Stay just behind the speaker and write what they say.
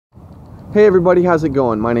Hey everybody, how's it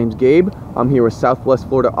going? My name's Gabe. I'm here with Southwest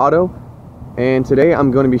Florida Auto, and today I'm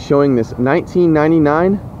going to be showing this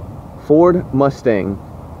 1999 Ford Mustang.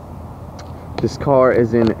 This car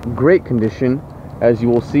is in great condition, as you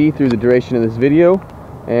will see through the duration of this video,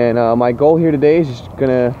 and my goal here today is just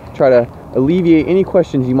gonna try to alleviate any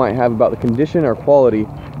questions you might have about the condition or quality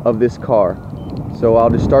of this car. So I'll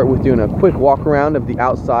just start with doing a quick walk around of the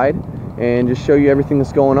outside and just show you everything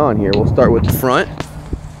that's going on here. We'll start with the front.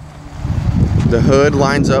 The hood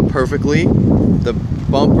lines up perfectly. The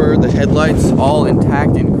bumper, the headlights, all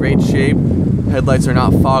intact, in great shape. Headlights are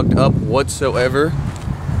not fogged up whatsoever.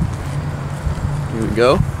 Here we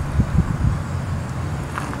go.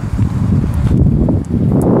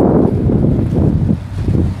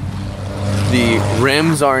 The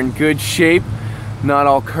rims are in good shape, not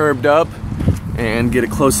all curved up. And get a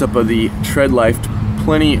close-up of the tread life.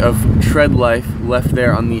 Plenty of tread life left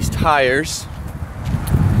there on these tires.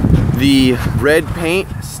 The red paint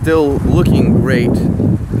still looking great,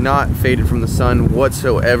 not faded from the sun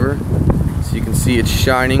whatsoever. So you can see it's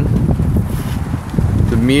shining.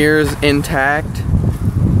 The mirrors intact.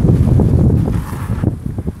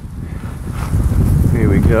 Here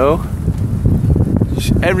we go.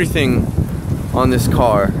 Everything on this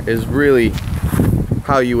car is really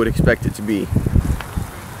how you would expect it to be.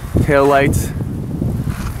 Tail lights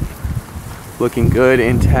looking good,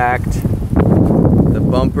 intact. The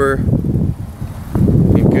bumper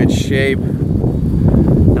in good shape,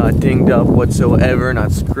 not dinged up whatsoever,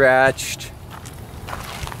 not scratched.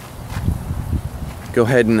 Go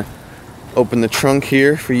ahead and open the trunk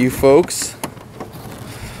here for you folks.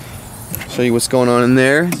 Show you what's going on in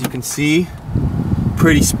there. As you can see,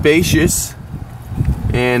 pretty spacious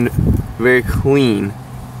and very clean.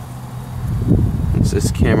 So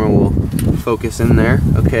this camera will focus in there.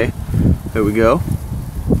 Okay, there we go.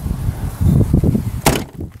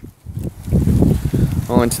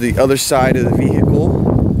 On to the other side of the vehicle.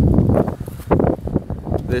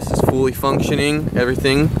 This is fully functioning.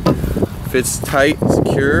 Everything fits tight,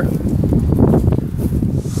 secure.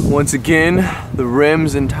 Once again, the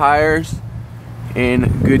rims and tires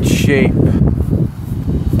in good shape.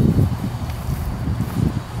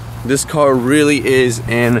 This car really is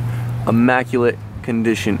in immaculate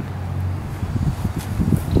condition.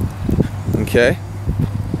 Okay,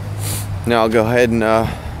 now I'll go ahead and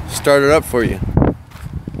start it up for you.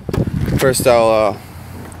 First I'll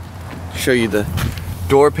show you the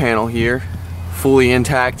door panel here, fully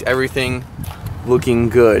intact, everything looking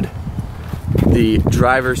good. The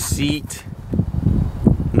driver's seat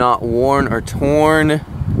not worn or torn,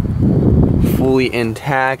 fully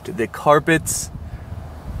intact. The carpets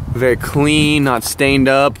very clean, not stained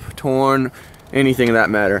up, torn, anything of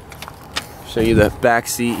that matter. Show you the back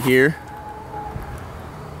seat here.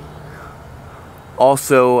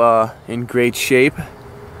 Also in great shape.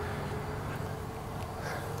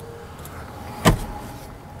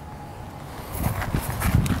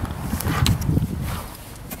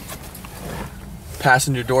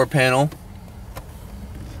 Passenger door panel.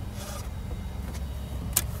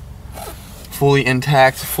 Fully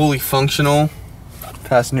intact, fully functional.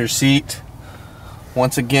 Passenger seat.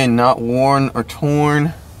 Once again, not worn or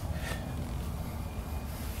torn.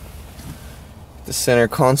 The center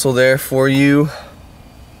console there for you.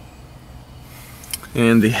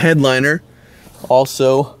 And the headliner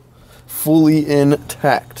also fully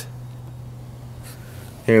intact.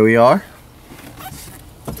 Here we are.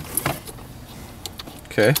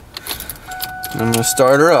 Okay, I'm gonna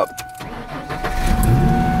start her up.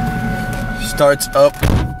 Starts up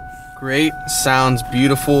great, sounds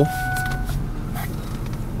beautiful.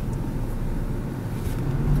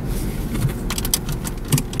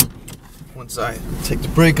 Once I take the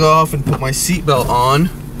brake off and put my seatbelt on,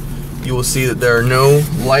 you will see that there are no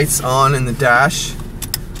lights on in the dash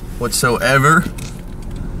whatsoever.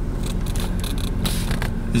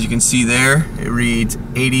 As you can see there, it reads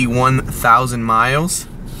 81,000 miles.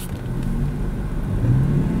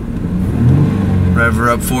 Rev her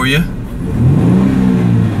up for you.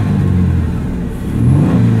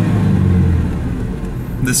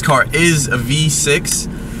 This car is a V6,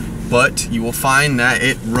 but you will find that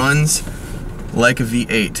it runs like a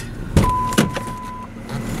V8.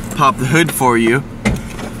 Pop the hood for you,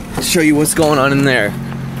 show you what's going on in there.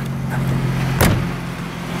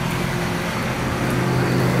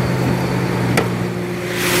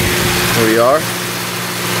 Here we are.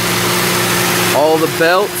 All the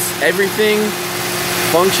belts, everything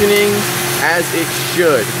functioning as it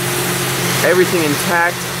should. Everything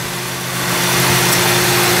intact.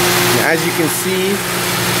 And as you can see,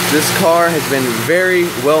 this car has been very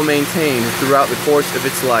well maintained throughout the course of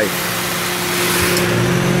its life.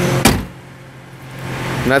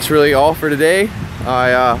 And that's really all for today.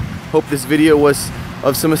 I hope this video was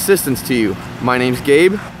of some assistance to you. My name's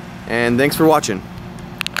Gabe, and thanks for watching.